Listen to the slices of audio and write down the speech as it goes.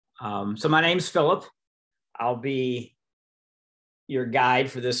So my name's Philip. I'll be your guide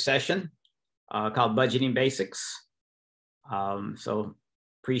for this session called Budgeting Basics. So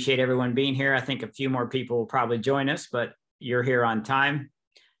appreciate everyone being here. I think a few more people will probably join us, but you're here on time.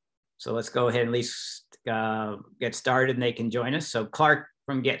 So let's go ahead and at least get started and they can join us. So Clark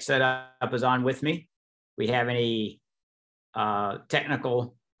from GetSetUp is on with me. We have any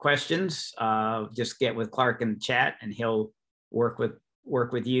technical questions, just get with Clark in the chat and he'll work with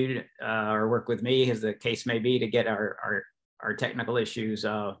you or work with me, as the case may be, to get our technical issues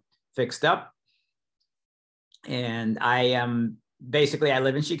fixed up. And I am basically, I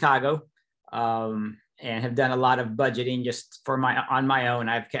live in Chicago and have done a lot of budgeting just for on my own.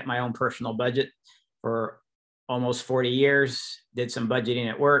 I've kept my own personal budget for almost 40 years, did some budgeting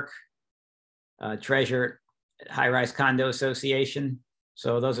at work, treasurer at High Rise Condo Association.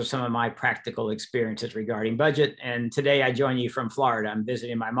 So those are some of my practical experiences regarding budget. And today I join you from Florida. I'm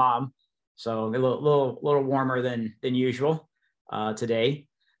visiting my mom, so a little warmer than usual today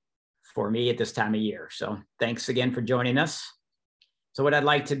for me at this time of year. So thanks again for joining us. So what I'd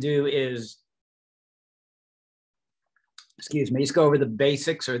like to do is, just go over the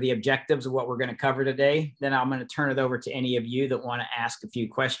basics or the objectives of what we're going to cover today. Then I'm going to turn it over to any of you that want to ask a few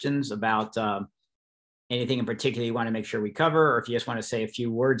questions about anything in particular you want to make sure we cover, or if you just want to say a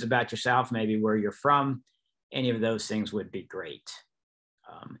few words about yourself, maybe where you're from, any of those things would be great.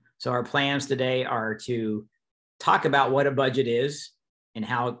 So our plans today are to talk about what a budget is and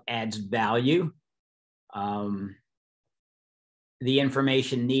how it adds value, the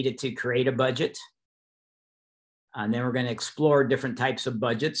information needed to create a budget, and then we're going to explore different types of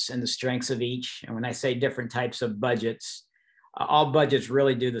budgets and the strengths of each. And when I say different types of budgets, all budgets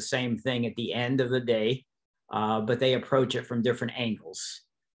really do the same thing at the end of the day, but they approach it from different angles.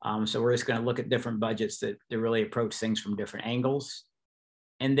 So we're just going to look at different budgets that really approach things from different angles.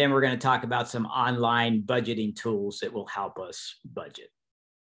 And then we're going to talk about some online budgeting tools that will help us budget.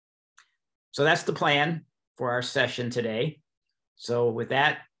 So that's the plan for our session today. So with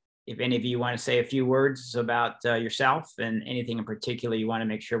that, if any of you want to say a few words about yourself and anything in particular you want to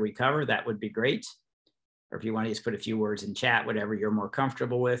make sure we cover, that would be great. Or if you want to just put a few words in chat, whatever you're more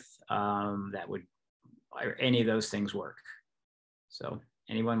comfortable with, that would, or any of those things work. So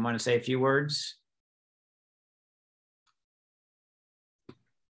anyone want to say a few words?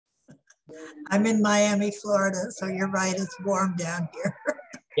 I'm in Miami, Florida, so you're right, it's warm down here.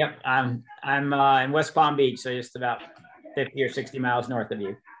 Yep, I'm in West Palm Beach, so just about 50 or 60 miles north of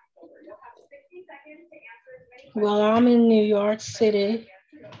you. Well, I'm in New York City,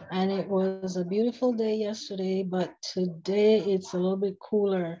 and it was a beautiful day yesterday, but today it's a little bit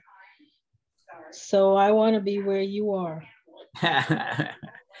cooler. So I want to be where you are.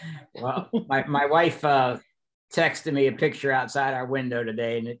 Well, my wife texted me a picture outside our window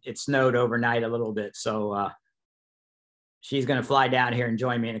today, and it snowed overnight a little bit. So she's going to fly down here and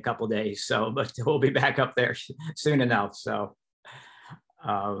join me in a couple of days. So, but we'll be back up there soon enough. So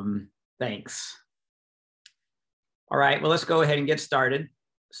thanks. All right, well, let's go ahead and get started.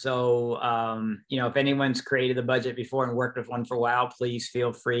 So, if anyone's created a budget before and worked with one for a while, please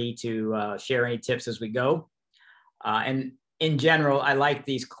feel free to share any tips as we go. And in general, I like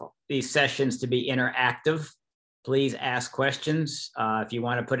these sessions to be interactive. Please ask questions. If you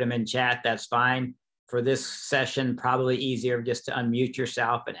want to put them in chat, that's fine. For this session, probably easier just to unmute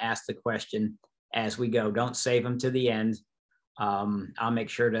yourself and ask the question as we go. Don't save them to the end. I'll make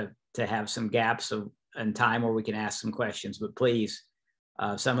sure to have some gaps in time where we can ask some questions, but please,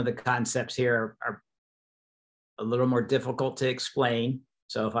 some of the concepts here are a little more difficult to explain.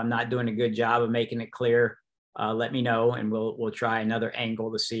 So if I'm not doing a good job of making it clear, let me know, and we'll try another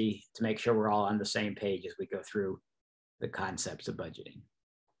angle to make sure we're all on the same page as we go through the concepts of budgeting.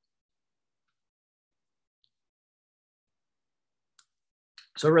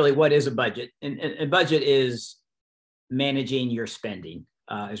 So really, what is a budget? And a budget is managing your spending,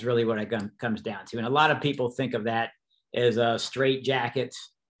 is really what it comes down to. And a lot of people think of that as a straitjacket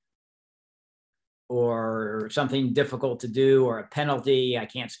or something difficult to do, or a penalty. I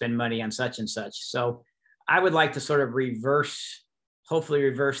can't spend money on such and such. So I would like to sort of hopefully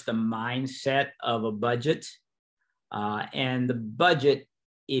reverse the mindset of a budget. And the budget,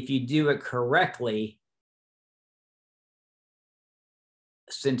 if you do it correctly,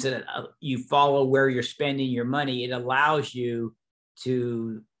 since you follow where you're spending your money, it allows you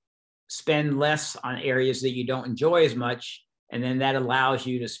to spend less on areas that you don't enjoy as much. And then that allows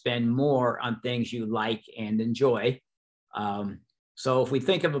you to spend more on things you like and enjoy. So if we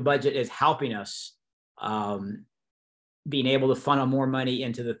think of a budget as helping us, being able to funnel more money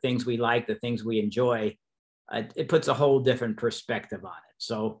into the things we like, the things we enjoy, it puts a whole different perspective on it.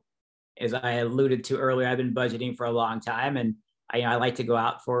 So as I alluded to earlier, I've been budgeting for a long time, and I like to go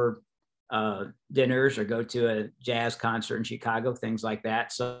out for dinners or go to a jazz concert in Chicago, things like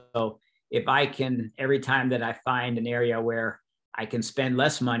that. So if I can, every time that I find an area where I can spend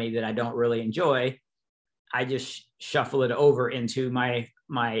less money that I don't really enjoy, I just shuffle it over into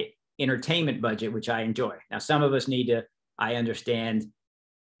my entertainment budget, which I enjoy. Now, some of us need to, I understand,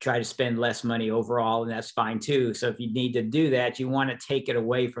 try to spend less money overall, and that's fine too. So if you need to do that, you want to take it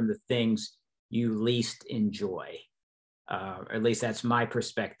away from the things you least enjoy. Or at least that's my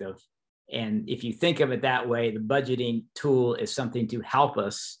perspective. And if you think of it that way, the budgeting tool is something to help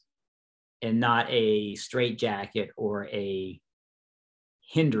us and not a straitjacket or a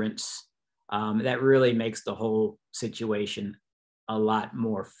hindrance. That really makes the whole situation a lot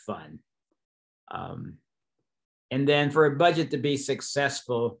more fun. And then for a budget to be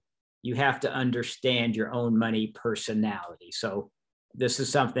successful, you have to understand your own money personality. So this is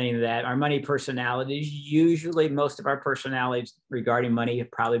something that our money personalities, usually most of our personalities regarding money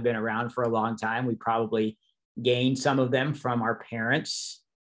have probably been around for a long time. We probably gained some of them from our parents.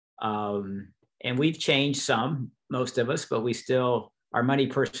 And we've changed some, most of us, but we still, our money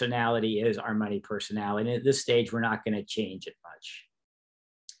personality is our money personality. And at this stage, we're not going to change it much.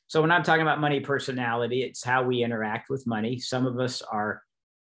 So when I'm talking about money personality, it's how we interact with money. Some of us are,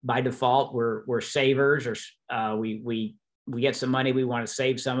 by default, we're savers, or we get some money, we want to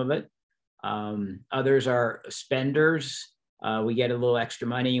save some of it. Others are spenders. We get a little extra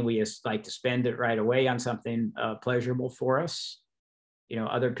money and we just like to spend it right away on something pleasurable for us.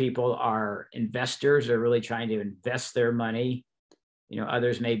 Other people are investors. They're really trying to invest their money.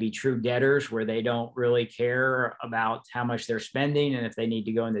 Others may be true debtors, where they don't really care about how much they're spending. And if they need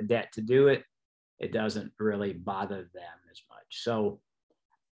to go into debt to do it, it doesn't really bother them as much. So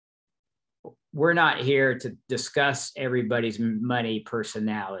we're not here to discuss everybody's money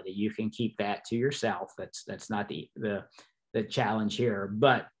personality. You can keep that to yourself. That's not the challenge here.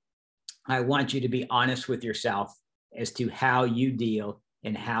 But I want you to be honest with yourself as to how you deal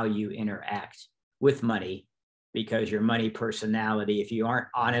and how you interact with money, because your money personality, if you aren't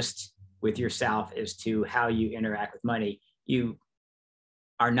honest with yourself as to how you interact with money, you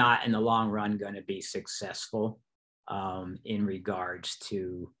are not in the long run going to be successful in regards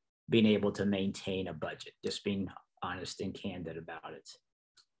to being able to maintain a budget, just being honest and candid about it.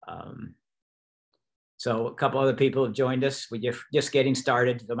 So a couple other people have joined us. We're just getting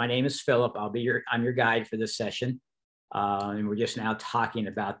started. So my name is Philip. I'm your guide for this session. And we're just now talking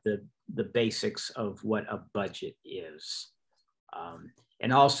about the basics of what a budget is.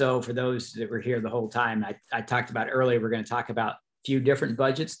 And also for those that were here the whole time, I talked about earlier, we're going to talk about a few different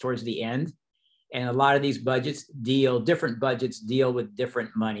budgets towards the end. And a lot of these different budgets deal with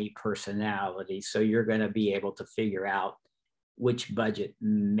different money personalities. So you're going to be able to figure out which budget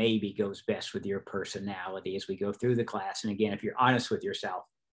maybe goes best with your personality as we go through the class. And again, if you're honest with yourself,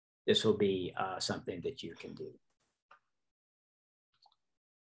 this will be something that you can do.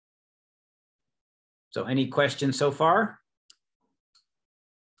 So any questions so far?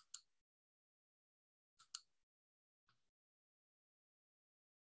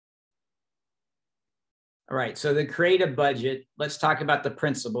 All right, so to create a budget, let's talk about the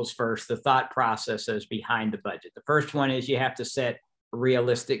principles first, the thought processes behind the budget. The first one is you have to set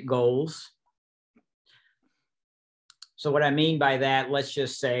realistic goals. So what I mean by that, let's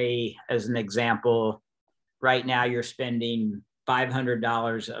just say, as an example, right now you're spending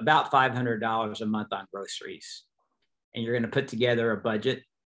 $500, about $500 a month on groceries, and you're going to put together a budget.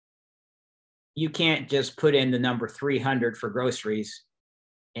 You can't just put in the number 300 for groceries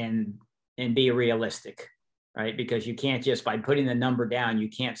and be realistic, right? Because you can't just, by putting the number down, you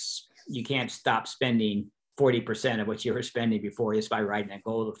can't stop spending 40% of what you were spending before just by writing a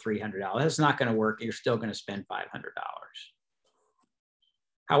goal of $300. That's not going to work. You're still going to spend $500.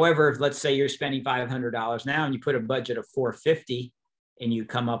 However, let's say you're spending $500 now and you put a budget of $450 and you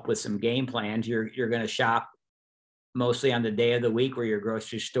come up with some game plans. You're going to shop mostly on the day of the week where your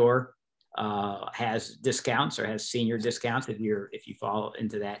grocery store has discounts or has senior discounts if you fall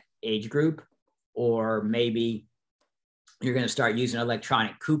into that age group. Or maybe you're going to start using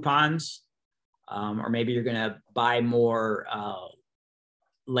electronic coupons, or maybe you're going to buy more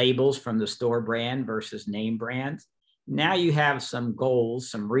labels from the store brand versus name brand. Now you have some goals,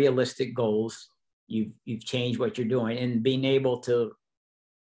 some realistic goals. You've changed what you're doing, and being able to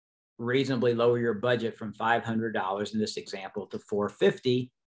reasonably lower your budget from $500 in this example to $450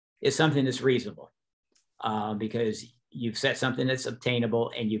 is something that's reasonable, because you've set something that's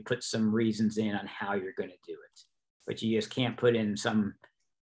obtainable and you put some reasons in on how you're going to do it. But you just can't put in some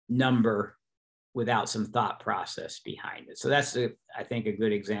number without some thought process behind it. So that's, I think, a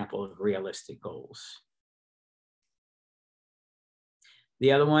good example of realistic goals.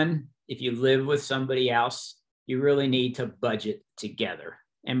 The other one, if you live with somebody else, you really need to budget together.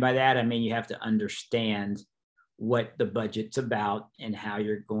 And by that, I mean, you have to understand what the budget's about and how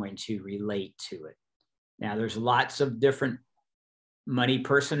you're going to relate to it. Now, there's lots of different money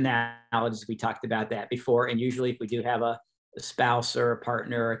personalities. We talked about that before. And usually if we do have a spouse or a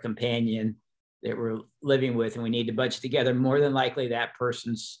partner or a companion that we're living with and we need to budget together, more than likely that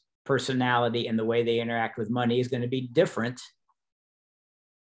person's personality and the way they interact with money is going to be different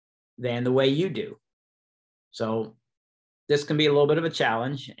than the way you do. So this can be a little bit of a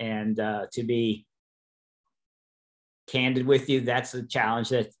challenge. And to be candid with you, that's a challenge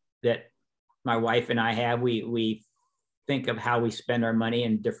that my wife and I have. We think of how we spend our money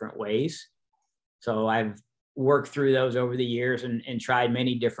in different ways. So I've worked through those over the years and tried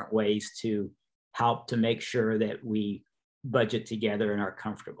many different ways to help to make sure that we budget together and are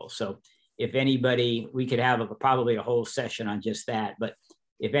comfortable. So if anybody, we could have probably a whole session on just that, but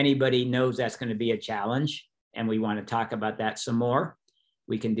if anybody knows that's going to be a challenge and we want to talk about that some more,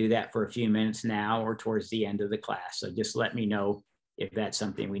 we can do that for a few minutes now or towards the end of the class. So just let me know if that's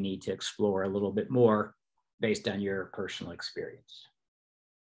something we need to explore a little bit more based on your personal experience.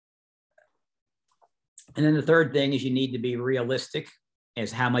 And then the third thing is you need to be realistic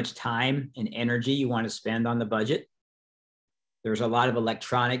as how much time and energy you want to spend on the budget. There's a lot of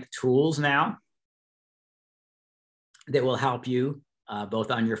electronic tools now that will help you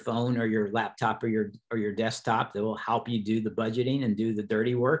both on your phone or your laptop or your desktop that will help you do the budgeting and do the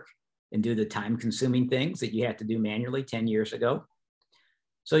dirty work and do the time-consuming things that you had to do manually 10 years ago.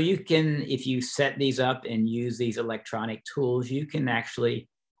 So you can, if you set these up and use these electronic tools, you can actually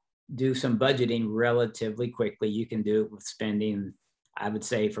do some budgeting relatively quickly. You can do it with spending, I would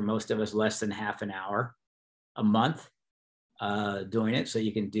say for most of us, less than half an hour a month doing it. So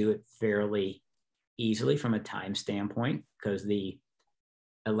you can do it fairly easily from a time standpoint because the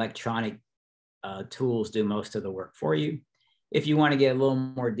electronic tools do most of the work for you. If you want to get a little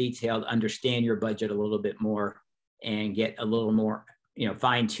more detailed, understand your budget a little bit more and get a little more,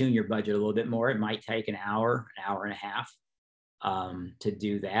 fine tune your budget a little bit more, it might take an hour and a half to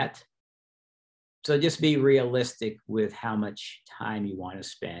do that. So just be realistic with how much time you want to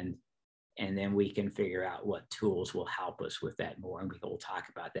spend, and then we can figure out what tools will help us with that more. And we'll talk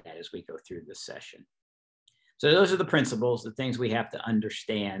about that as we go through this session. So those are the principles, the things we have to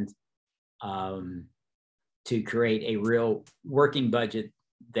understand to create a real working budget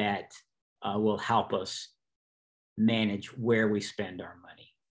that will help us manage where we spend our money.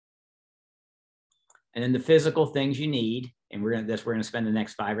 And then the physical things you need, and we're going to spend the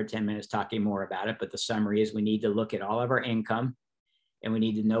next 5 or 10 minutes talking more about it, but the summary is we need to look at all of our income and we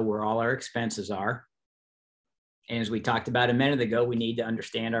need to know where all our expenses are. And as we talked about a minute ago, we need to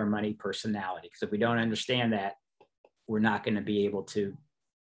understand our money personality, because if we don't understand that, we're not going to be able to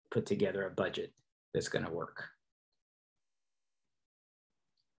put together a budget that's going to work.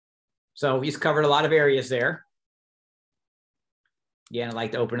 So we've covered a lot of areas there. Again, I'd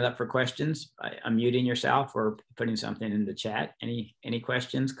like to open it up for questions. Unmuting yourself or putting something in the chat. Any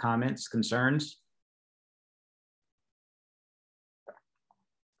questions, comments, concerns?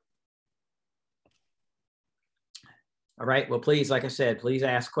 All right, well, please, like I said, please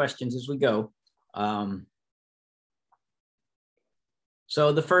ask questions as we go.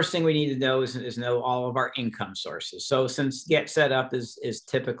 So the first thing we need to know is know all of our income sources. So since GetSetUp is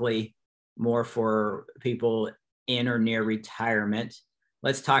typically more for people in or near retirement,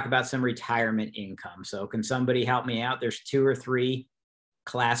 let's talk about some retirement income. So can somebody help me out? There's 2 or 3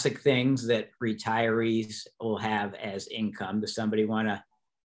 classic things that retirees will have as income. Does somebody want to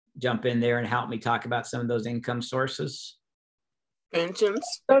jump in there and help me talk about some of those income sources? Pensions.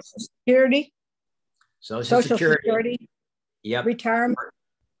 Social Security. Social Security. Yep.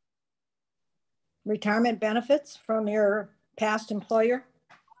 Retirement benefits from your past employer.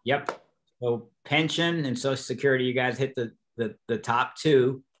 Yep. So pension and Social Security, you guys hit the top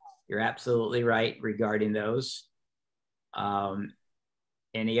 2. You're absolutely right regarding those.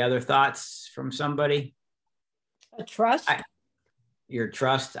 Any other thoughts from somebody? A trust. Your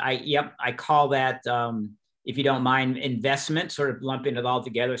trust. I call that, if you don't mind, investment, sort of lumping it all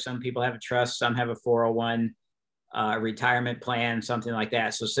together. Some people have a trust, some have a 401 retirement plan, something like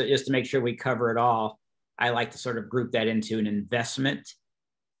that. So just to make sure we cover it all, I like to sort of group that into an investment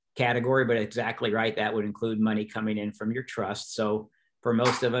category, but exactly right. That would include money coming in from your trust. So for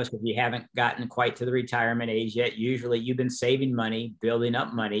most of us, if you haven't gotten quite to the retirement age yet, usually you've been saving money, building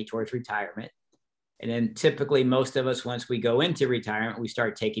up money towards retirement. And then typically most of us, once we go into retirement, we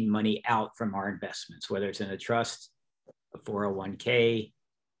start taking money out from our investments, whether it's in a trust, a 401k,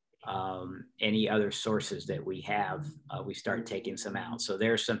 any other sources that we have, we start taking some out. So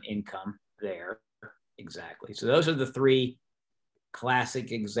there's some income there. Exactly. So those are the three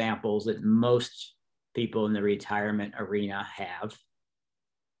classic examples that most people in the retirement arena have.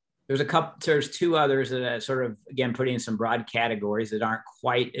 There's two others that I sort of, again, putting in some broad categories that aren't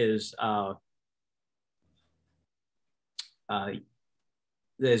quite as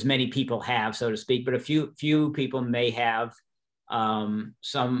many people have, so to speak, but a few people may have.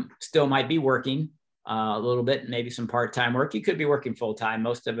 Some still might be working a little bit, maybe some part-time work. You could be working full-time.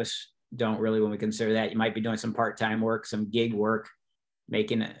 Most of us don't really when we consider that. You might be doing some part-time work, some gig work,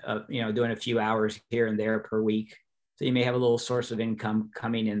 making, doing a few hours here and there per week. So you may have a little source of income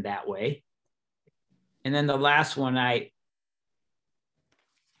coming in that way. And then the last one I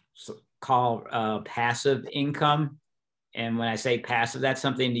call passive income. And when I say passive, that's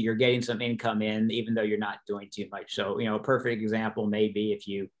something that you're getting some income in, even though you're not doing too much. So, a perfect example may be if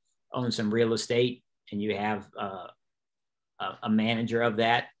you own some real estate and you have a manager of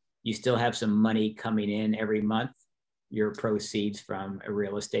that, you still have some money coming in every month, your proceeds from a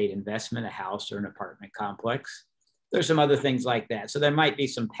real estate investment, a house or an apartment complex. There's some other things like that. So there might be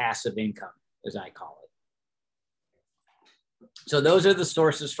some passive income, as I call it. So those are the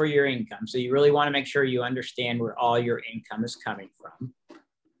sources for your income. So you really want to make sure you understand where all your income is coming from.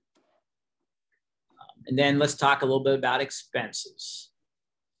 And then let's talk a little bit about expenses.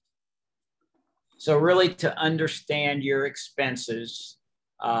 So really to understand your expenses,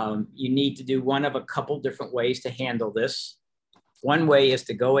 you need to do one of a couple different ways to handle this. One way is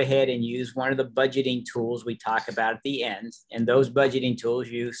to go ahead and use one of the budgeting tools we talk about at the end. And those budgeting tools,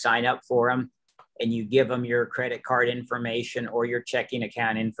 you sign up for them and you give them your credit card information or your checking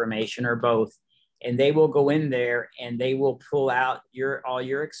account information or both. And they will go in there and they will pull out all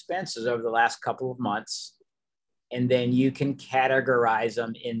your expenses over the last couple of months. And then you can categorize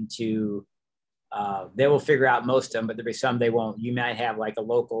them into, they will figure out most of them, but there'll be some they won't. You might have like a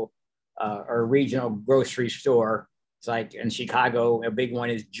local or regional grocery store. It's like in Chicago, a big one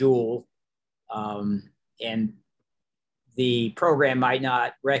is Jewel. And the program might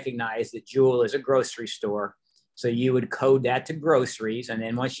not recognize that Jewel is a grocery store. So you would code that to groceries. And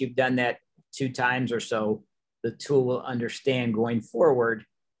then once you've done that 2 times or so, the tool will understand going forward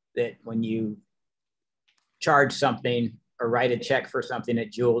that when you charge something or write a check for something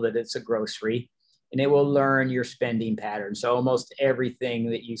at Jewel, that it's a grocery, and it will learn your spending pattern. So almost everything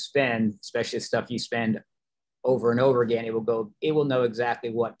that you spend, especially stuff you spend over and over again, it will know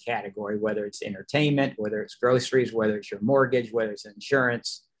exactly what category, whether it's entertainment, whether it's groceries, whether it's your mortgage, whether it's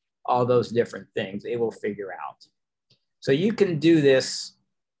insurance, all those different things, it will figure out. So you can do this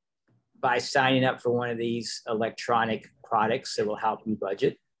by signing up for one of these electronic products that will help you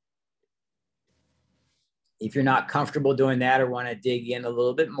budget. If you're not comfortable doing that or want to dig in a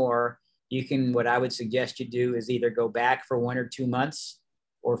little bit more, what I would suggest you do is either go back for 1 or 2 months,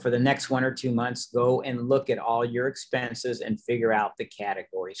 or for the next 1 or 2 months, go and look at all your expenses and figure out the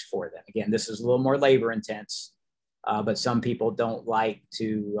categories for them. Again, this is a little more labor intense, but some people don't like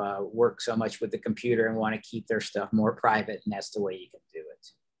to work so much with the computer and want to keep their stuff more private, and that's the way you can do it.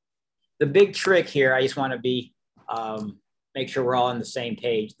 The big trick here, I just want to make sure we're all on the same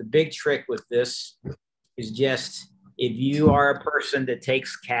page. The big trick with this is just, if you are a person that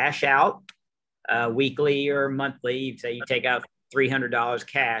takes cash out weekly or monthly, you say you take out $300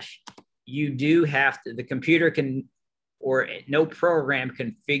 cash, you do have to, the computer can, or no program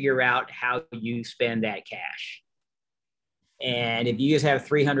can figure out how you spend that cash. And if you just have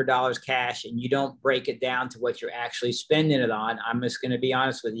 $300 cash and you don't break it down to what you're actually spending it on, I'm just going to be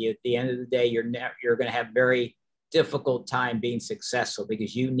honest with you, at the end of the day, you're going to have very difficult time being successful,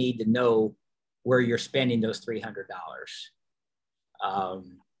 because you need to know where you're spending those $300.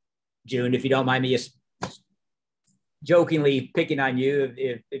 June, if you don't mind me just jokingly picking on you,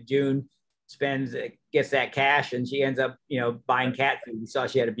 if June gets that cash and she ends up, buying cat food. We saw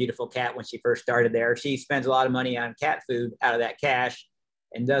she had a beautiful cat when she first started there. She spends a lot of money on cat food out of that cash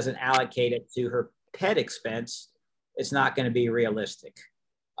and doesn't allocate it to her pet expense. It's not going to be realistic.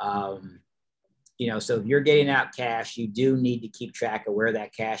 So if you're getting out cash, you do need to keep track of where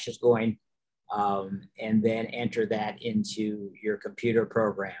that cash is going, and then enter that into your computer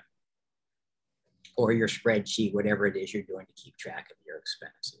program or your spreadsheet, whatever it is you're doing to keep track of your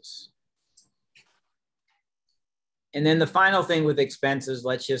expenses. And then the final thing with expenses,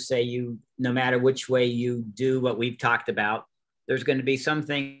 let's just say no matter which way you do what we've talked about, there's going to be some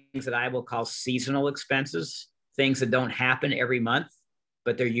things that I will call seasonal expenses, things that don't happen every month.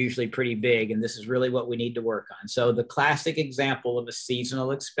 but they're usually pretty big. And this is really what we need to work on. So the classic example of a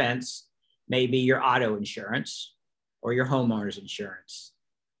seasonal expense may be your auto insurance or your homeowner's insurance.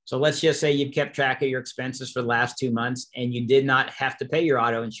 So let's just say you've kept track of your expenses for the last 2 months and you did not have to pay your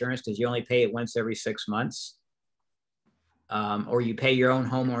auto insurance because you only pay it once every 6 months. Or you pay your own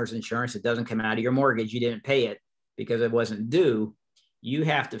homeowner's insurance. It doesn't come out of your mortgage. You didn't pay it because it wasn't due. You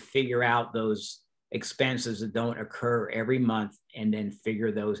have to figure out those expenses that don't occur every month and then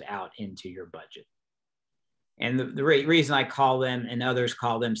figure those out into your budget. And the reason I call them and others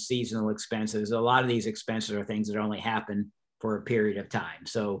call them seasonal expenses, a lot of these expenses are things that only happen for a period of time.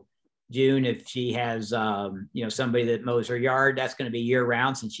 So June, if she has, somebody that mows her yard, that's going to be year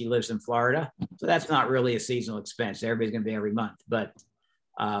round since she lives in Florida. So that's not really a seasonal expense. Everybody's going to be every month. But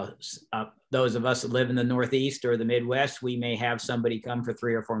those of us that live in the Northeast or the Midwest, we may have somebody come for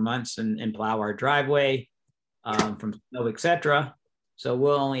 3 or 4 months and plow our driveway from snow, et cetera. So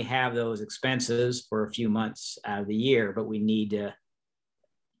we'll only have those expenses for a few months out of the year, but we need to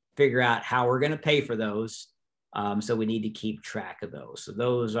figure out how we're going to pay for those. So we need to keep track of those. So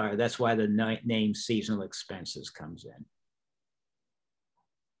that's why the name seasonal expenses comes in.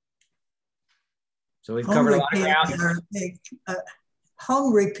 So we've covered a lot of ground.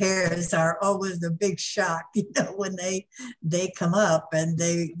 Home repairs are always a big shock, when they come up and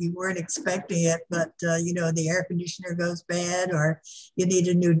you weren't expecting it, but the air conditioner goes bad, or you need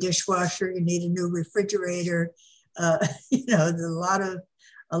a new dishwasher, you need a new refrigerator. There's a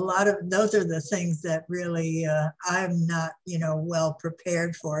lot of those are the things that really I'm not well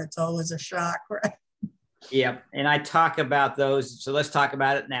prepared for. It's always a shock, right? Yep. And I talk about those. So let's talk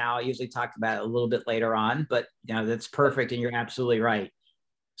about it now. I usually talk about it a little bit later on, but that's perfect. And you're absolutely right.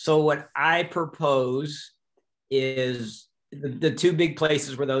 So what I propose is the 2 big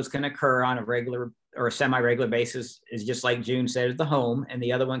places where those can occur on a regular or a semi-regular basis is just like June said, the home, and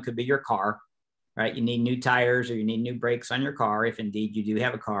the other one could be your car, right? You need new tires or you need new brakes on your car, if indeed you do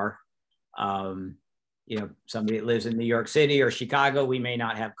have a car. Somebody that lives in New York City or Chicago, we may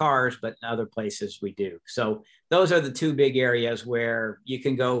not have cars, but in other places we do. So those are the 2 big areas where you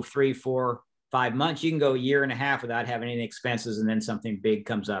can go 3, 4, 5 months. You can go a year and a half without having any expenses, and then something big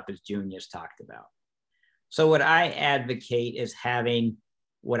comes up, as June just talked about. So what I advocate is having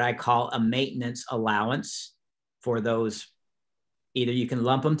what I call a maintenance allowance for those. Either you can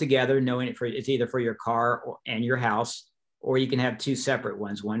lump them together, knowing it's either for your car and your house, or you can have 2 separate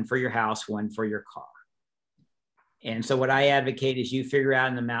ones, one for your house, one for your car. And so what I advocate is you figure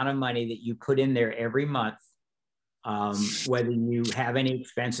out an amount of money that you put in there every month, whether you have any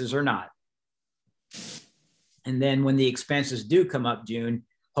expenses or not. And then when the expenses do come up, June,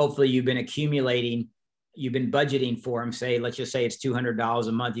 hopefully you've been budgeting for them. Say, let's just say it's $200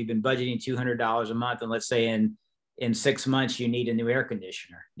 a month. You've been budgeting $200 a month. And let's say in 6 months, you need a new air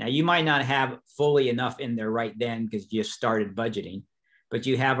conditioner. Now, you might not have fully enough in there right then because you just started budgeting, but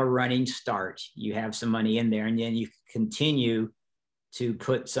you have a running start. You have some money in there, and then you continue to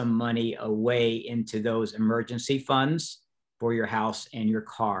put some money away into those emergency funds for your house and your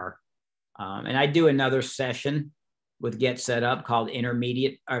car. And I do another session with GetSetUp called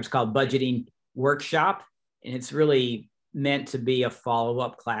it's called Budgeting Workshop. And it's really meant to be a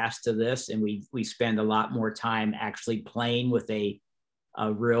follow-up class to this. And we spend a lot more time actually playing with a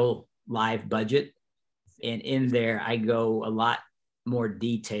real live budget. And in there, I go a lot more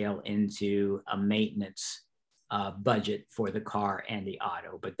detail into a maintenance budget for the car and the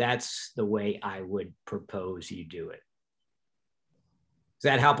auto. But that's the way I would propose you do it. Does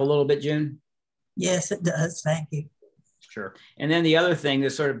that help a little bit, June? Yes, it does. Thank you. Sure. And then the other thing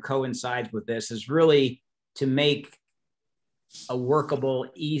that sort of coincides with this is really to make a workable,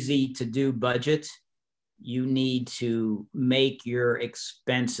 easy to do budget, you need to make your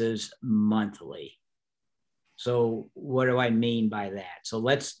expenses monthly. So what do I mean by that? So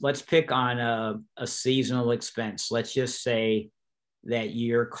let's pick on a seasonal expense. Let's just say that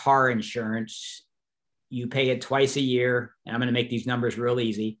your car insurance, you pay it twice a year, and I'm going to make these numbers real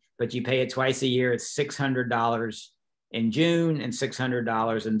easy, but you pay it twice a year. It's $600 in June and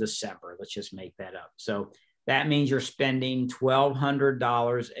 $600 in December. Let's just make that up. So that means you're spending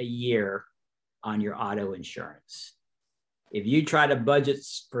 $1,200 a year on your auto insurance. If you try to budget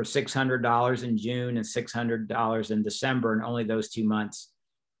for $600 in June and $600 in December and only those 2 months,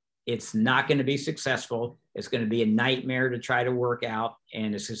 it's not going to be successful. It's going to be a nightmare to try to work out,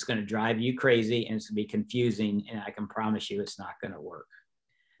 and it's just going to drive you crazy, and it's going to be confusing, and I can promise you it's not going to work.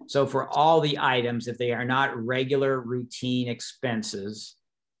 So for all the items, if they are not regular routine expenses,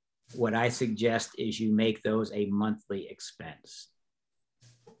 what I suggest is you make those a monthly expense.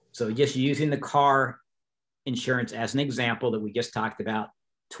 So just using the car insurance as an example that we just talked about,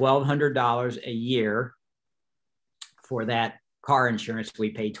 $1,200 a year for that car insurance we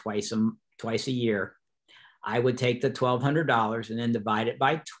pay twice a year. I would take the $1,200 and then divide it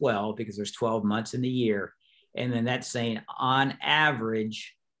by 12 because there's 12 months in the year. And then that's saying on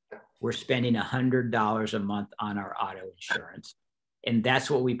average, we're spending $100 a month on our auto insurance. And that's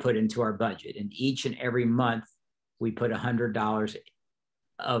what we put into our budget. And each and every month, we put $100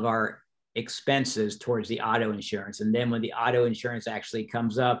 of our expenses towards the auto insurance. And then when the auto insurance actually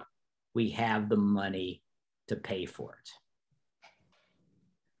comes up, we have the money to pay for it.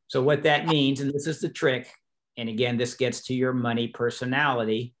 So what that means, and this is the trick, and again, this gets to your money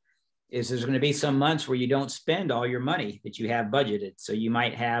personality, is there's going to be some months where you don't spend all your money that you have budgeted. So you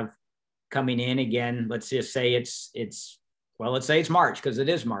might have coming in again, let's just say let's say it's March, because it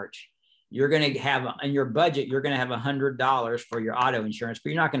is March. You're going to have in your budget, you're going to have $100 for your auto insurance,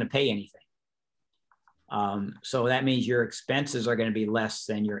 but you're not going to pay anything. So that means your expenses are going to be less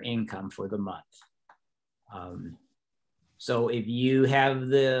than your income for the month. So if you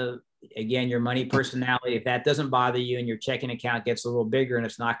have again, your money personality, if that doesn't bother you and your checking account gets a little bigger and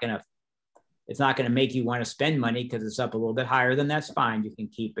it's not going to make you want to spend money because it's up a little bit higher, then that's fine. You can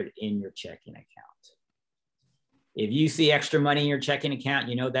keep it in your checking account. If you see extra money in your checking account,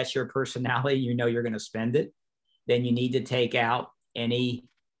 you know that's your personality, you know you're going to spend it, then you need to take out any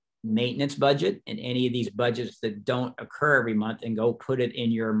maintenance budget and any of these budgets that don't occur every month and go put it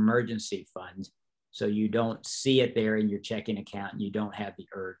in your emergency fund. So you don't see it there in your checking account and you don't have the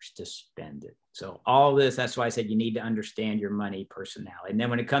urge to spend it. So all this, that's why I said you need to understand your money personality. And then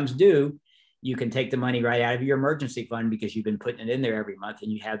when it comes due, you can take the money right out of your emergency fund because you've been putting it in there every month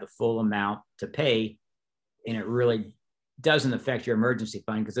and you have the full amount to pay. And it really doesn't affect your emergency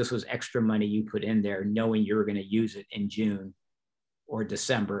fund because this was extra money you put in there knowing you were going to use it in June or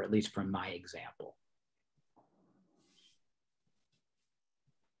December, at least from my example.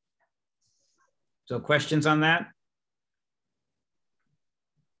 So questions on that?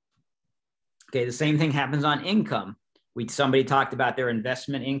 Okay, the same thing happens on income. Somebody talked about their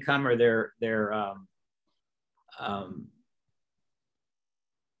investment income or their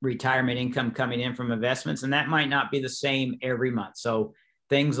retirement income coming in from investments, and that might not be the same every month. So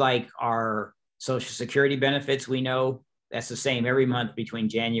things like our Social Security benefits, we know that's the same every month between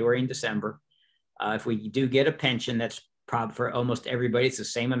January and December. If we do get a pension, that's probably for almost everybody, it's the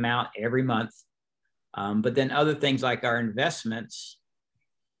same amount every month. But then other things like our investments,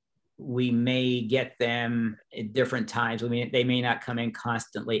 we may get them at different times. They may not come in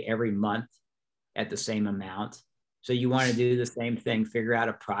constantly every month at the same amount. So you want to do the same thing, figure out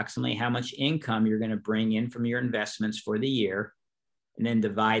approximately how much income you're going to bring in from your investments for the year, and then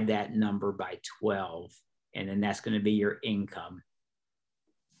divide that number by 12. And then that's going to be your income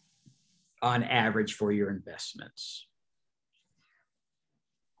on average for your investments.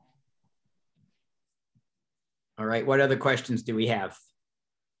 All right, what other questions do we have?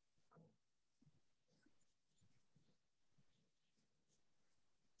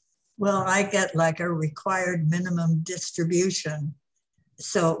 Well, I get like a required minimum distribution.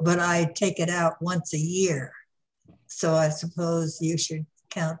 So, but I take it out once a year. So I suppose you should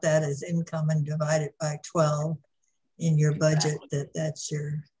count that as income and divide it by 12 in your budget. That's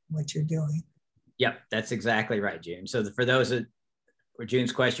what you're doing. Yep, that's exactly right, June. So for those that, for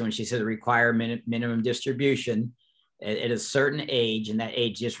June's question, when she said require minimum distribution at a certain age, and that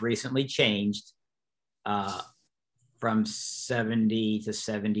age just recently changed from 70 to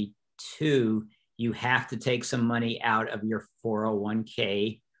 72, you have to take some money out of your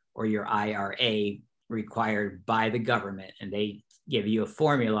 401k or your IRA required by the government. And they give you a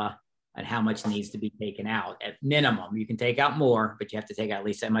formula on how much needs to be taken out at minimum. You can take out more, but you have to take out at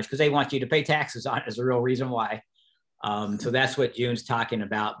least that much because they want you to pay taxes on it as a real reason why. So that's what June's talking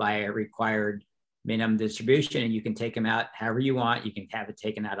about by a required minimum distribution. And you can take them out however you want. You can have it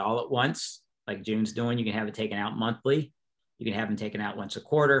taken out all at once, like June's doing. You can have it taken out monthly. You can have them taken out once a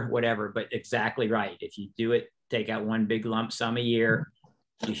quarter, whatever, but exactly right. If you do it, take out one big lump sum a year,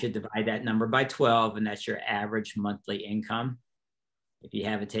 you should divide that number by 12, and that's your average monthly income. If you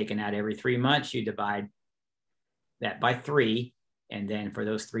have it taken out every 3 months, you divide that by 3, and then for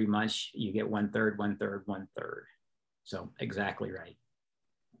those 3 months, you get 1/3, 1/3, 1/3. So exactly right.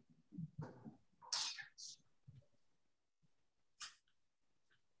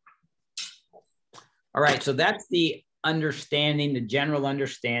 All right, so that's the understanding, the general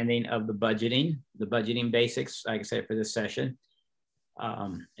understanding of the budgeting basics, like I said, for this session.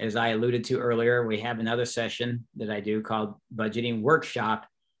 As I alluded to earlier, we have another session that I do called Budgeting Workshop,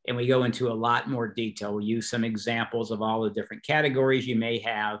 and we go into a lot more detail. We use some examples of all the different categories you may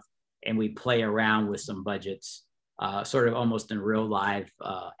have and we play around with some budgets, sort of almost in real live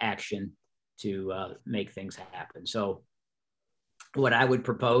action to make things happen. So what I would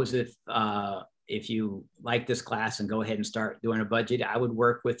propose, if you like this class and go ahead and start doing a budget, I would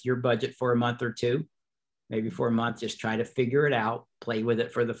work with your budget for a month or two, maybe for a month, just try to figure it out, play with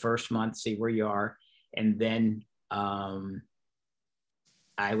it for the first month, see where you are. And then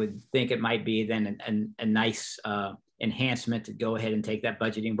I would think it might be then a nice enhancement to go ahead and take that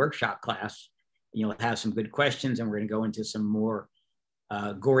budgeting workshop class. You'll have some good questions, and we're going to go into some more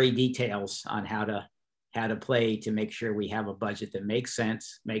gory details on how to play to make sure we have a budget that makes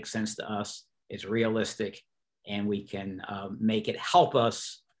sense to us, is realistic, and we can make it help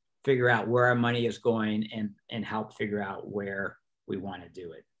us figure out where our money is going and help figure out where we want to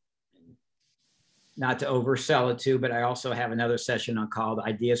do it. Not to oversell it too, but I also have another session on called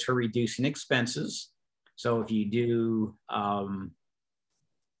Ideas for Reducing Expenses. So if you do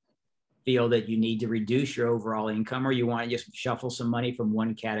feel that you need to reduce your overall income, or you want to just shuffle some money from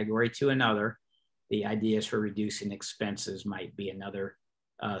one category to another, the Ideas for Reducing Expenses might be another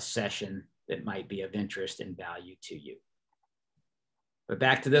session that might be of interest and value to you. But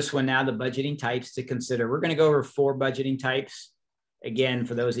back to this one now, the budgeting types to consider. We're going to go over 4 budgeting types. Again,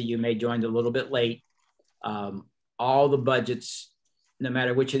 for those of you who may joined a little bit late, all the budgets, no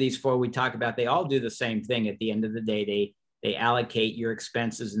matter which of these 4 we talk about, they all do the same thing. At the end of the day, they allocate your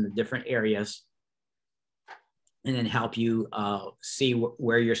expenses in the different areas and then help you see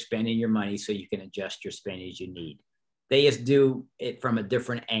where you're spending your money so you can adjust your spending as you need. They just do it from a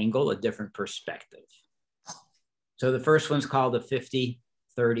different angle, a different perspective. So the first one's called the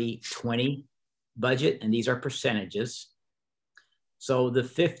 50-30-20 budget, and these are percentages. So the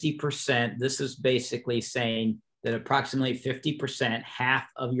 50%, this is basically saying that approximately 50%, half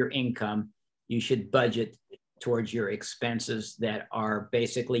of your income, you should budget towards your expenses that are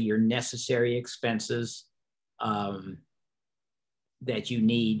basically your necessary expenses that you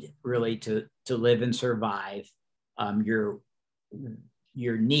need really to live and survive.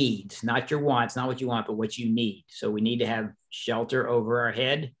 Your needs, not your wants, not what you want, but what you need. So we need to have shelter over our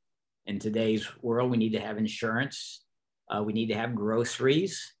head. In today's world, we need to have insurance. We need to have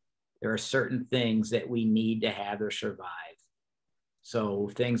groceries. There are certain things that we need to have to survive.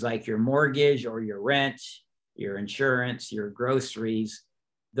 So things like your mortgage or your rent, your insurance, your groceries,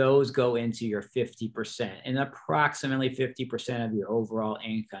 those go into your 50%. And approximately 50% of your overall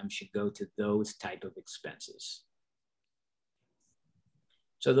income should go to those type of expenses.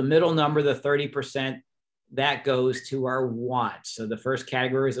 So the middle number, the 30%, that goes to our wants. So the first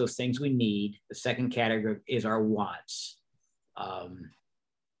category is those things we need. The second category is our wants.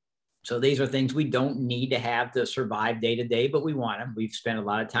 So these are things we don't need to have to survive day to day, but we want them. We've spent a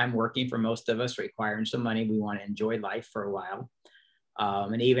lot of time working, for most of us, requiring some money. We want to enjoy life for a while.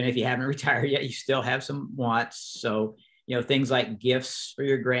 And even if you haven't retired yet, you still have some wants. So, things like gifts for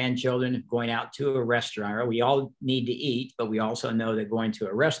your grandchildren, going out to a restaurant. We all need to eat, but we also know that going to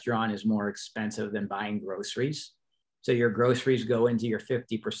a restaurant is more expensive than buying groceries. So your groceries go into your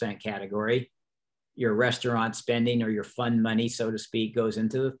 50% category. Your restaurant spending, or your fun money, so to speak, goes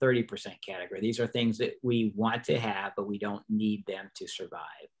into the 30% category. These are things that we want to have, but we don't need them to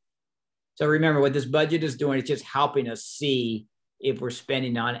survive. So remember, what this budget is doing, it's just helping us see if we're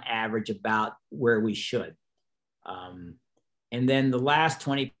spending on average about where we should. And then the last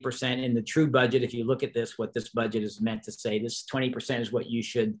 20% in the true budget, if you look at this, what this budget is meant to say, this 20% is what you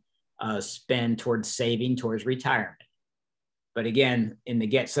should spend towards saving towards retirement. But again, in the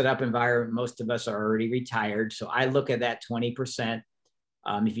GetSetUp environment, most of us are already retired. So I look at that 20%.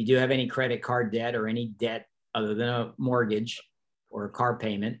 If you do have any credit card debt or any debt other than a mortgage or a car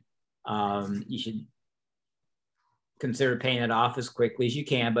payment, you should consider paying it off as quickly as you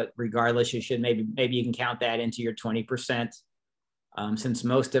can. But regardless, you should maybe you can count that into your 20%. Since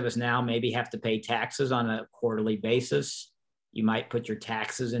most of us now maybe have to pay taxes on a quarterly basis, you might put your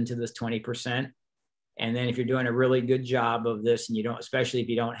taxes into this 20%. And then if you're doing a really good job of this, and you don't, especially if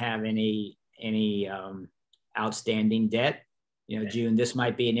you don't have any outstanding debt, June, this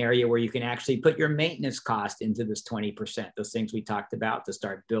might be an area where you can actually put your maintenance cost into this 20%, those things we talked about, to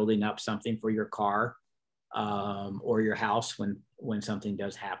start building up something for your car or your house when something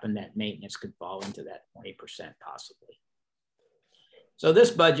does happen. That maintenance could fall into that 20% possibly. So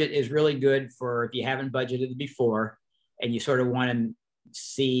this budget is really good for if you haven't budgeted before and you sort of want to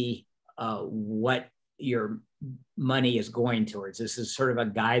see what your money is going towards. This is sort of a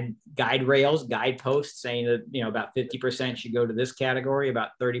guidepost saying that, about 50% should go to this category, about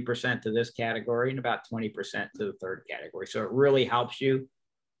 30% to this category, and about 20% to the third category. So it really helps you.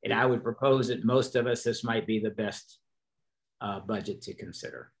 And I would propose that most of us, this might be the best budget to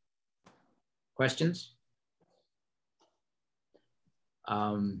consider. Questions?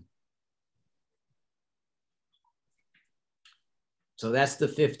 So that's the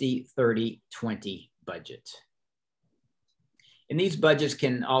 50, 30, 20 budget. And these budgets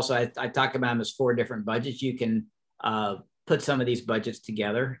can also, I talk about them as 4 different budgets. You can put some of these budgets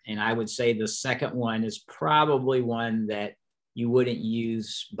together. And I would say the second one is probably one that you wouldn't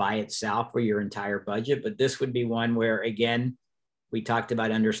use by itself for your entire budget, but this would be one where, again, we talked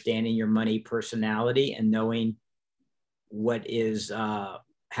about understanding your money personality and knowing what is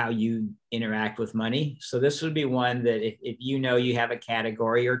how you interact with money. So this would be one that if you know you have a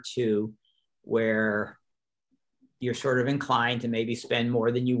category or 2 where you're sort of inclined to maybe spend more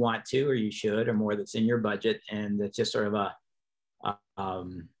than you want to, or you should, or more that's in your budget, and it's just sort of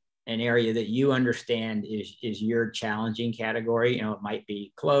an area that you understand is your challenging category. You know, it might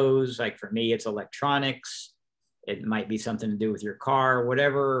be clothes. Like for me, it's electronics. It might be something to do with your car,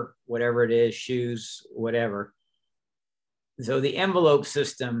 whatever it is, shoes, whatever. So the envelope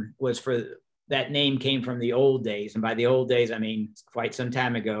system was that name came from the old days. And by the old days, I mean, quite some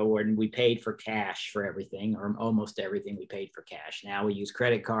time ago when we paid for cash for everything, or almost everything we paid for cash. Now we use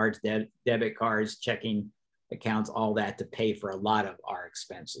credit cards, debit cards, checking accounts, all that to pay for a lot of our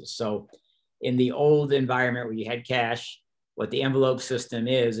expenses. So in the old environment where you had cash, what the envelope system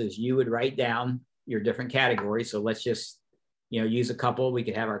is you would write down your different categories. So let's just, use a couple. We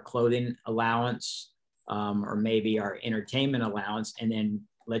could have our clothing allowance, or maybe our entertainment allowance. And then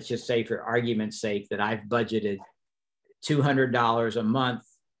let's just say, for argument's sake, that I've budgeted $200 a month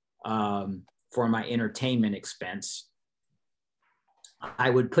for my entertainment expense. I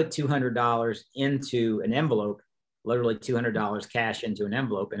would put $200 into an envelope, literally $200 cash into an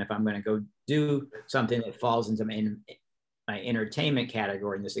envelope. And if I'm going to go do something that falls into my entertainment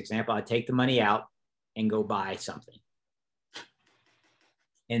category, in this example, I take the money out and go buy something.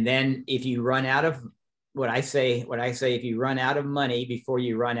 And then if you run out of what I say, if you run out of money before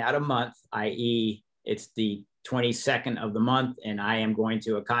you run out of month, i.e. it's the 22nd of the month and I am going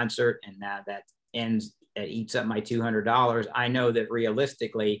to a concert and now that eats up my $200, I know that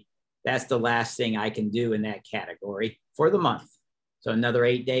realistically, that's the last thing I can do in that category for the month. So another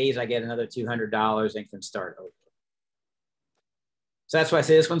 8 days, I get another $200 and can start over. So that's why I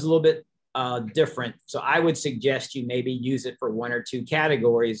say this one's a little bit different. So I would suggest you maybe use it for 1 or 2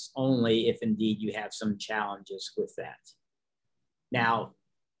 categories only if indeed you have some challenges with that. Now,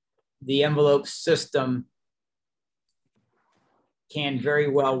 the envelope system can very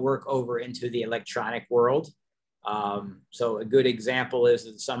well work over into the electronic world. So a good example is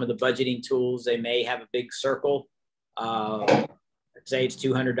that some of the budgeting tools, they may have a big circle. Let's say it's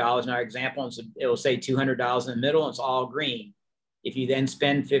 $200 in our example, and so it will say $200 in the middle, and it's all green. If you then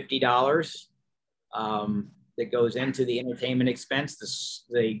spend $50 that goes into the entertainment expense,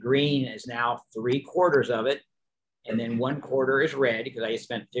 the green is now 3/4 of it. And then 1/4 is red because I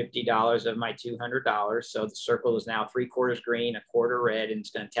spent $50 of my $200. So the circle is now 3/4 green, 1/4 red, and it's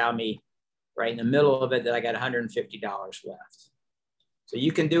going to tell me right in the middle of it that I got $150 left. So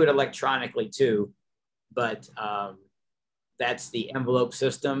you can do it electronically too, but that's the envelope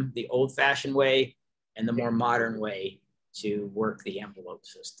system, the old-fashioned way, and the more modern way to work the envelope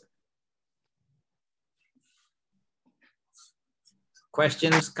system.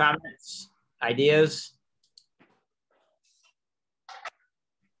 Questions, comments, ideas?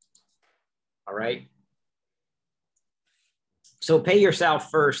 All right. So pay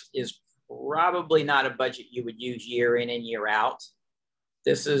yourself first is probably not a budget you would use year in and year out.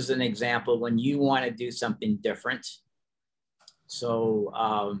 This is an example when you want to do something different. So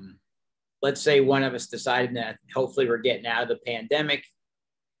let's say one of us decided that hopefully we're getting out of the pandemic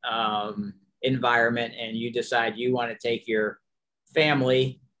environment, and you decide you want to take your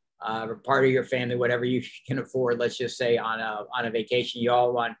family, or part of your family, whatever you can afford, let's just say on a vacation. You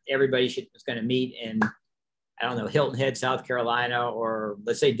all want, everybody is going to meet in, I don't know, Hilton Head, South Carolina, or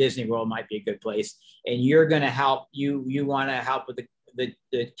let's say Disney World might be a good place. And you're going to help, you want to help with the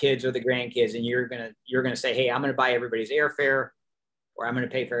kids or the grandkids, and you're going to say, hey, I'm going to buy everybody's airfare, or I'm going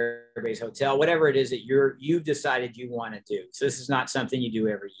to pay for everybody's hotel, whatever it is that you've decided you want to do. So this is not something you do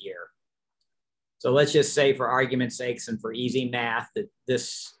every year. So let's just say, for argument's sakes and for easy math, that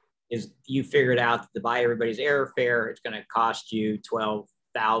this is, you figured out that to buy everybody's airfare, it's going to cost you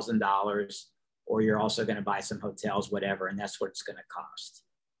 $12,000, or you're also going to buy some hotels, whatever, and that's what it's going to cost.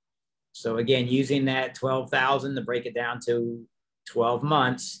 So again, using that $12,000 to break it down to 12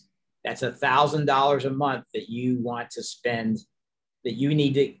 months, that's $1,000 a month that you want to spend, that you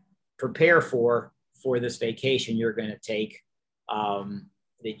need to prepare for this vacation you're going to take,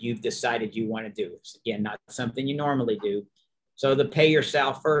 that you've decided you want to do. It's, again, not something you normally do. So the pay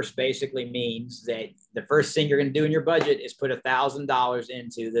yourself first basically means that the first thing you're going to do in your budget is put $1,000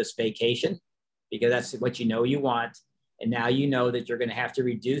 into this vacation, because that's what you know you want. And now you know that you're going to have to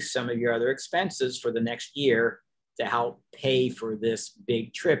reduce some of your other expenses for the next year to help pay for this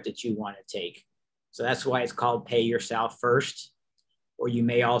big trip that you want to take. So that's why it's called pay yourself first. Or you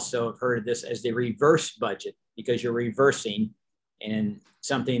may also have heard of this as the reverse budget, because you're reversing, and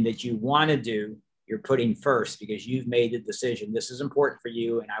something that you want to do, you're putting first because you've made the decision. This is important for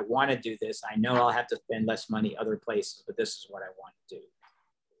you, and I want to do this. I know I'll have to spend less money other places, but this is what I want to do.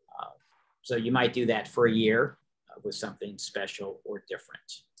 So you might do that for a year with something special or different.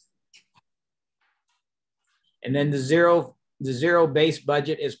 And then the zero base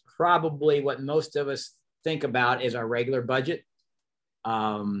budget is probably what most of us think about as our regular budget.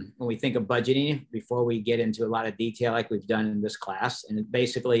 When we think of budgeting, before we get into a lot of detail like we've done in this class, and it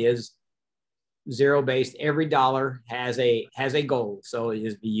basically is zero-based. Every dollar has a goal. So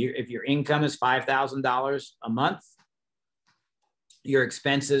if your income is $5,000 a month, your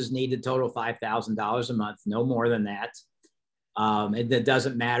expenses need to total $5,000 a month, no more than that. And it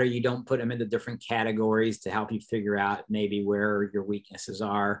doesn't matter. You don't put them into different categories to help you figure out maybe where your weaknesses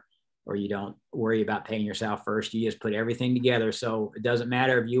are, or you don't worry about paying yourself first. You just put everything together. So it doesn't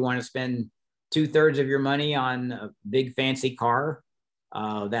matter if you want to spend 2/3 of your money on a big fancy car.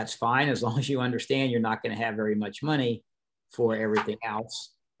 That's fine, as long as you understand you're not going to have very much money for everything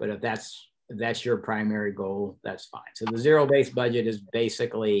else. But if that's your primary goal, that's fine. So the zero-based budget is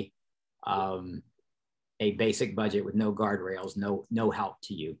basically a basic budget with no guardrails, no help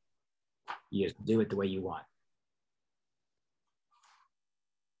to you. You just do it the way you want.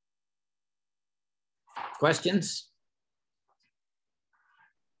 Questions?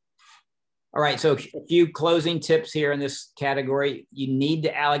 All right, so a few closing tips here in this category. You need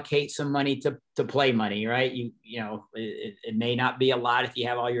to allocate some money to play money, right? You know, it may not be a lot if you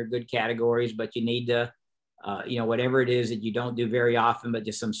have all your good categories, but you need to, you know, whatever it is that you don't do very often, but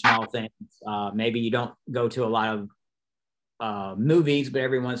just some small things. Maybe you don't go to a lot of movies, but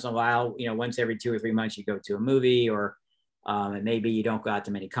every once in a while, you know, once every 2 or 3 months, you go to a movie, or and maybe you don't go out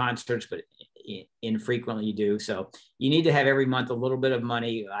to many concerts, but infrequently you do. So you need to have every month a little bit of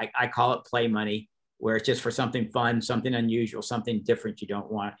money. I call it play money, where it's just for something fun, something unusual, something different you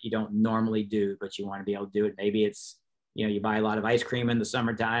don't normally do, but you want to be able to do it. Maybe it's, you know, you buy a lot of ice cream in the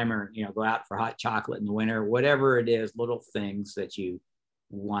summertime, or, you know, go out for hot chocolate in the winter, whatever it is, little things that you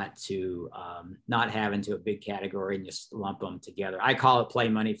want to not have into a big category and just lump them together. I call it play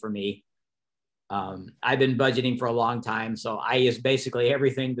money for me. I've been budgeting for a long time, so I use basically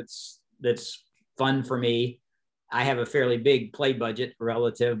everything that's fun for me. I have a fairly big play budget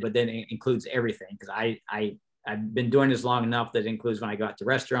relative, but then it includes everything, because I've been doing this long enough that it includes when I go out to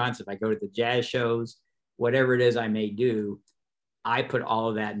restaurants, if I go to the jazz shows, whatever it is I may do, I put all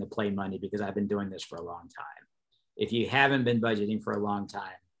of that in the play money because I've been doing this for a long time. If you haven't been budgeting for a long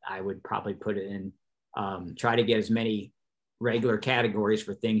time, I would probably put it in, try to get as many regular categories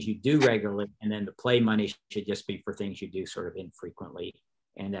for things you do regularly, and then the play money should just be for things you do sort of infrequently,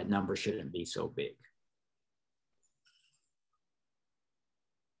 and that number shouldn't be so big.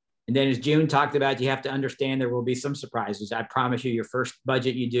 And then, as June talked about, you have to understand there will be some surprises. I promise you, your first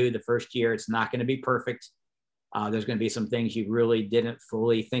budget you do the first year, it's not going to be perfect. There's going to be some things you really didn't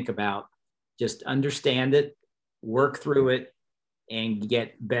fully think about. Just understand it, work through it, and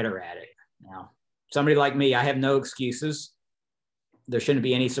get better at it. Now, somebody like me, I have no excuses. There shouldn't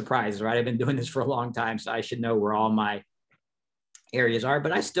be any surprises, right? I've been doing this for a long time, so I should know where all my areas are,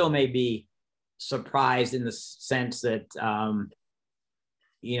 but I still may be surprised in the sense that,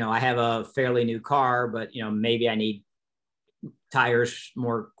 you know, I have a fairly new car, but, you know, maybe I need tires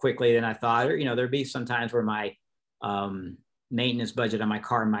more quickly than I thought, or, you know, there'd be some times where my maintenance budget on my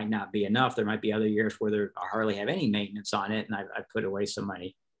car might not be enough. There might be other years where I hardly have any maintenance on it, and I put away some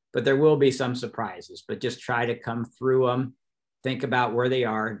money, but there will be some surprises. But just try to come through them, think about where they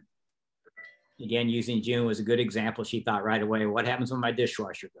are. Again, using June was a good example. She thought right away, what happens when my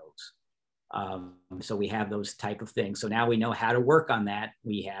dishwasher goes? So we have those type of things. So now we know how to work on that.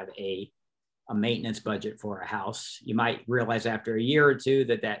 We have a maintenance budget for a house. You might realize after a year or two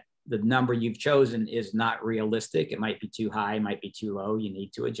that the number you've chosen is not realistic. It might be too high, it might be too low. You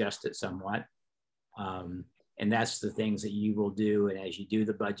need to adjust it somewhat. And that's the things that you will do. And as you do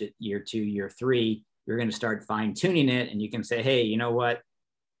the budget year 2, year 3, you're going to start fine tuning it. And you can say, hey, you know what?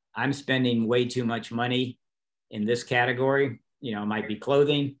 I'm spending way too much money in this category. You know, it might be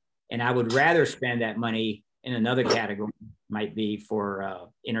clothing. And I would rather spend that money in another category, might be for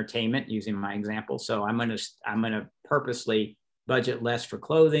entertainment, using my example. So I'm gonna purposely budget less for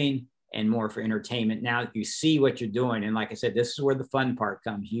clothing and more for entertainment. Now you see what you're doing. And like I said, this is where the fun part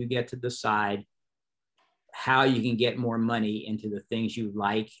comes. You get to decide how you can get more money into the things you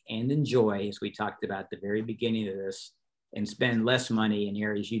like and enjoy, as we talked about at the very beginning of this, and spend less money in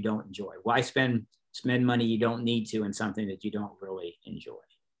areas you don't enjoy. Why spend money you don't need to in something that you don't really enjoy?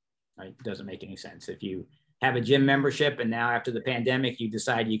 Right? It doesn't make any sense. If you have a gym membership and now after the pandemic, you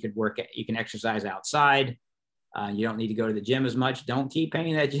decide you can exercise outside, you don't need to go to the gym as much, don't keep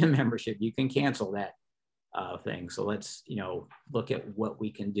paying that gym membership. You can cancel that thing. So let's, look at what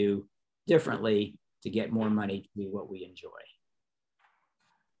we can do differently to get more money to do what we enjoy.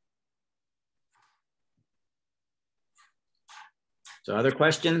 So other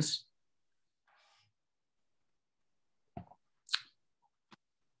questions?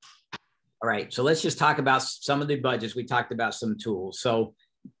 All right, so let's just talk about some of the budgets. We talked about some tools. So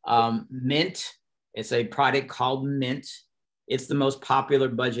Mint, it's a product called Mint. It's the most popular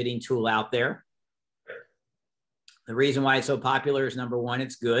budgeting tool out there. The reason why it's so popular is number one,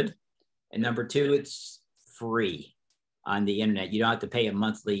 it's good. And number two, it's free on the internet. You don't have to pay a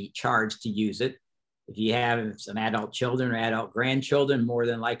monthly charge to use it. If you have some adult children or adult grandchildren, more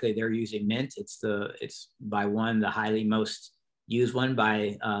than likely they're using Mint. It's by one, the highly most used one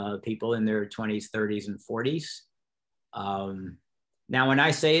by people in their 20s, 30s, and 40s. Now, when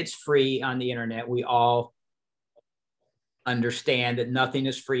I say it's free on the internet, we all understand that nothing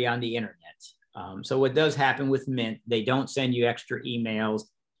is free on the internet. So what does happen with Mint, they don't send you extra emails,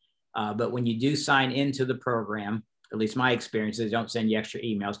 but when you do sign into the program, at least my experience is they don't send you extra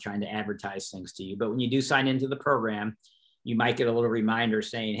emails trying to advertise things to you. But when you do sign into the program, you might get a little reminder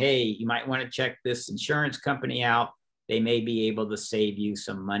saying, hey, you might want to check this insurance company out. They may be able to save you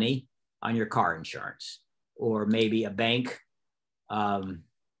some money on your car insurance. Or maybe a bank, will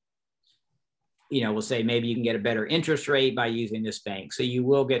say maybe you can get a better interest rate by using this bank. So you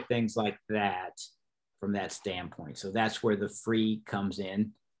will get things like that from that standpoint. So that's where the free comes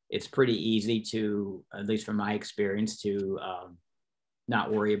in. It's pretty easy to, at least from my experience, to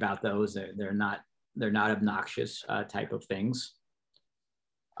not worry about those. They're not obnoxious type of things.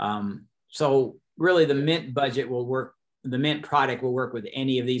 So really the Mint budget will work. The Mint product will work with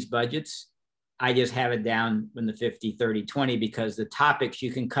any of these budgets. I just have it down in the 50, 30, 20 because the topics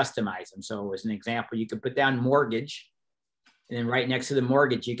you can customize them. So as an example, you could put down mortgage, and then right next to the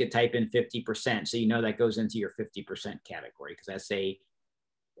mortgage, you could type in 50%. So that goes into your 50% category because that's an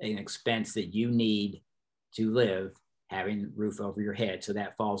expense that you need to live, having roof over your head. So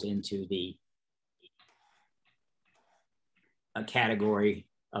that falls into a category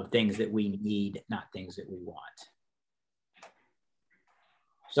of things that we need, not things that we want.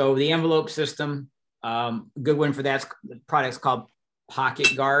 So the envelope system, good one for that product's called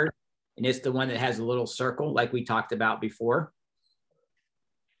Pocket Guard, and it's the one that has a little circle like we talked about before.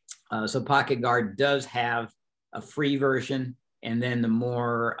 So Pocket Guard does have a free version, and then the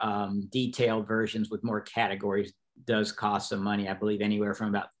more detailed versions with more categories does cost some money. I believe anywhere from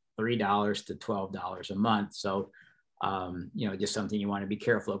about $3 to $12 a month. So, just something you want to be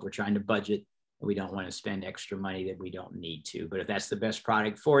careful of. We're trying to budget. We don't want to spend extra money that we don't need to. But if that's the best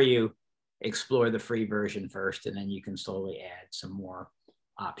product for you, explore the free version first, and then you can slowly add some more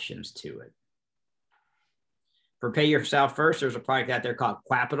options to it. For Pay Yourself First, there's a product out there called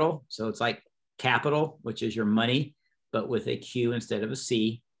Qapital. So it's like capital, which is your money, but with a Q instead of a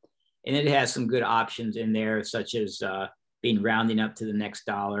C. And it has some good options in there, such as being rounding up to the next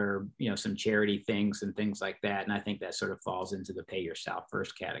dollar, some charity things and things like that. And I think that sort of falls into the Pay Yourself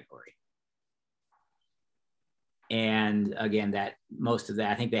First category. And again, most of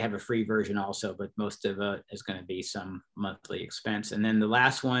that, I think they have a free version also, but most of it is going to be some monthly expense. And then the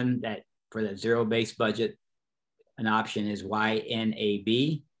last one that for that zero-based budget, an option is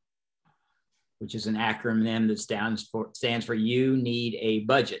YNAB, which is an acronym that stands for You Need a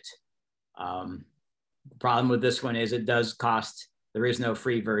Budget. The problem with this one is it does cost, there is no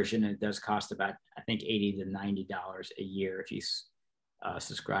free version. And it does cost about, I think, $80 to $90 a year if you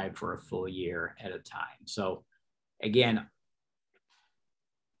subscribe for a full year at a time. So again,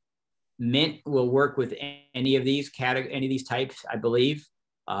 Mint will work with any of these types, I believe.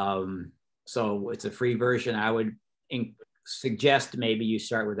 So it's a free version. I would suggest maybe you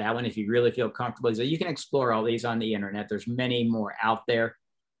start with that one if you really feel comfortable. So you can explore all these on the internet. There's many more out there.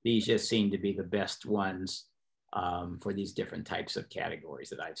 These just seem to be the best ones for these different types of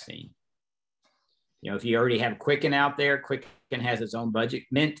categories that I've seen. If you already have Quicken out there, Quicken has its own budget.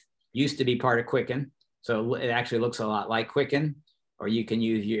 Mint used to be part of Quicken, so it actually looks a lot like Quicken. Or you can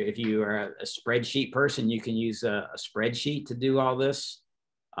use if you are a spreadsheet person, you can use a spreadsheet to do all this.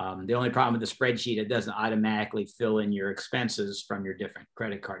 The only problem with the spreadsheet, it doesn't automatically fill in your expenses from your different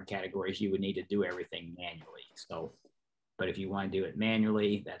credit card categories. You would need to do everything manually. So, but if you want to do it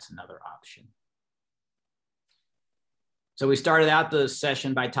manually, that's another option. So we started out the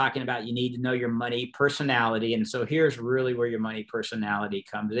session by talking about you need to know your money personality. And so here's really where your money personality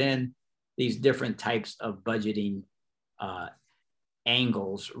comes in. These different types of budgeting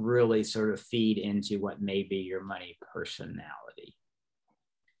angles really sort of feed into what may be your money personality.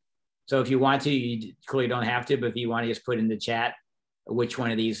 So if you want to, you clearly don't have to, but if you want to just put in the chat which one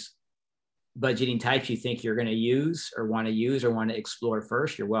of these budgeting types you think you're going to use or want to explore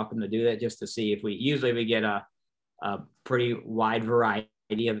first, you're welcome to do that just to see if we get a pretty wide variety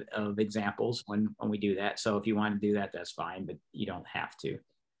of examples when we do that. So if you want to do that, that's fine, but you don't have to.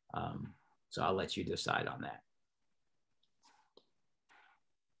 So I'll let you decide on that.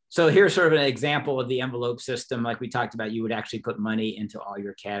 So here's sort of an example of the envelope system. Like we talked about, you would actually put money into all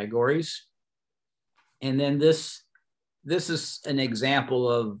your categories. And then this is an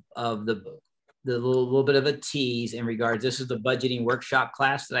example of the little bit of a tease in regards. This is the budgeting workshop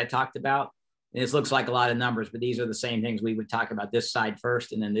class that I talked about. And this looks like a lot of numbers, but these are the same things we would talk about this side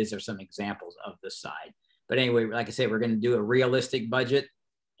first. And then these are some examples of this side. But anyway, like I said, we're going to do a realistic budget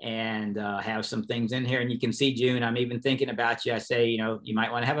and have some things in here. And you can see, June, I'm even thinking about you. I say, you know, you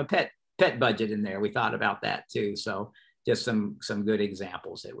might want to have a pet budget in there. We thought about that too. So just some good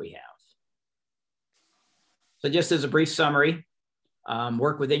examples that we have. So just as a brief summary,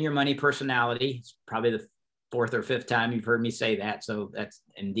 work within your money personality. It's probably the 4th or 5th time you've heard me say that. So that's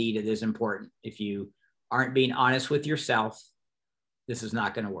indeed, it is important. If you aren't being honest with yourself, this is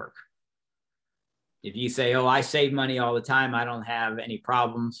not going to work. If you say, oh, I save money all the time, I don't have any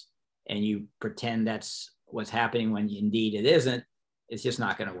problems, and you pretend that's what's happening when indeed it isn't, it's just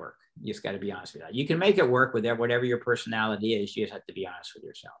not going to work. You just got to be honest with that. You can make it work with whatever your personality is. You just have to be honest with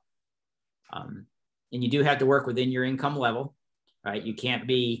yourself. And you do have to work within your income level, right? You can't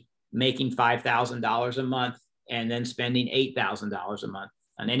be making $5,000 a month and then spending $8,000 a month.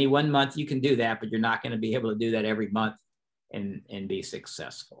 On any one month, you can do that, but you're not going to be able to do that every month and be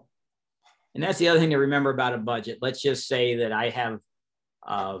successful. And that's the other thing to remember about a budget. Let's just say that I have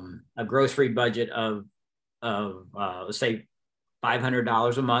a grocery budget of let's say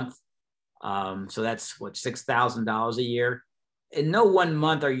 $500 a month. So that's what, $6,000 a year. In no one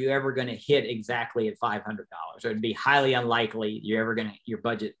month are you ever going to hit exactly at $500. Or it'd be highly unlikely you're ever going to, your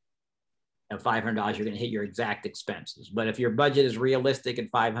budget of $500, you're going to hit your exact expenses. But if your budget is realistic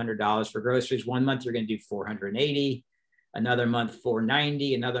at $500 for groceries, one month you're going to do $480. Another month,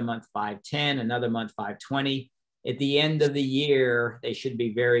 $490, another month, $510, another month, $520. At the end of the year, they should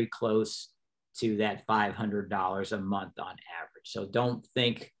be very close to that $500 a month on average. So don't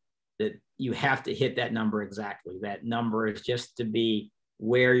think that you have to hit that number exactly. That number is just to be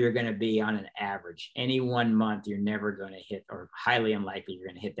where you're going to be on an average. Any one month, you're never going to hit, or highly unlikely you're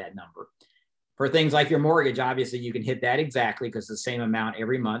going to hit that number. For things like your mortgage, obviously you can hit that exactly because it's the same amount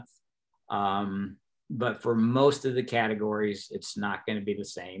every month. But for most of the categories, it's not going to be the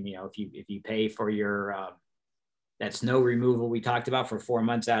same. You know, if you pay for your that snow removal we talked about for 4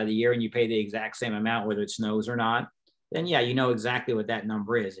 months out of the year, and you pay the exact same amount whether it snows or not, then yeah, you know exactly what that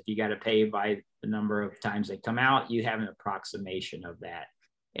number is. If you got to pay by the number of times they come out, you have an approximation of that,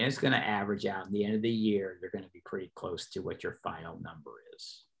 and it's going to average out. At the end of the year, you're going to be pretty close to what your final number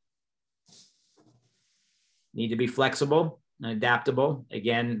is. Need to be flexible and adaptable.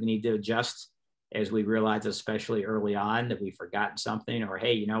 Again, we need to adjust as we realize, especially early on, that we've forgotten something, or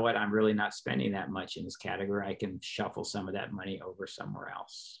hey, you know what, I'm really not spending that much in this category. I can shuffle some of that money over somewhere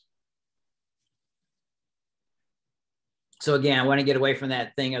else. So again, I want to get away from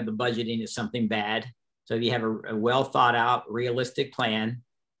that thing of the budgeting is something bad. So if you have a well thought out, realistic plan,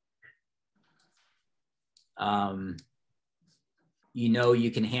 you know you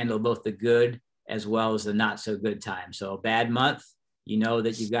can handle both the good as well as the not so good times. So a bad month, you know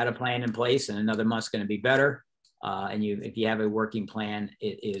that you've got a plan in place, and another month's going to be better. And if you have a working plan,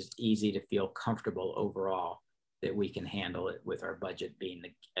 it is easy to feel comfortable overall that we can handle it with our budget being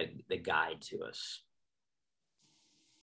the guide to us.